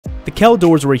The Kel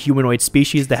Dors were a humanoid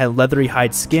species that had leathery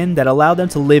hide skin that allowed them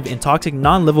to live in toxic,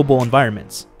 non-livable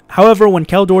environments. However, when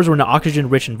Kel Dors were in an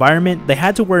oxygen-rich environment, they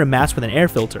had to wear a mask with an air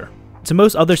filter. To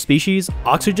most other species,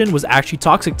 oxygen was actually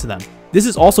toxic to them. This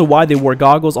is also why they wore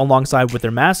goggles alongside with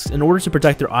their masks in order to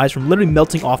protect their eyes from literally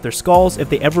melting off their skulls if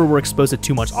they ever were exposed to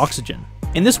too much oxygen.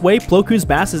 In this way, Plo Koon's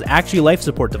mask is actually a life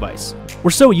support device.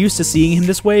 We're so used to seeing him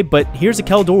this way, but here's a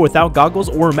Kel Dor without goggles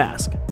or a mask.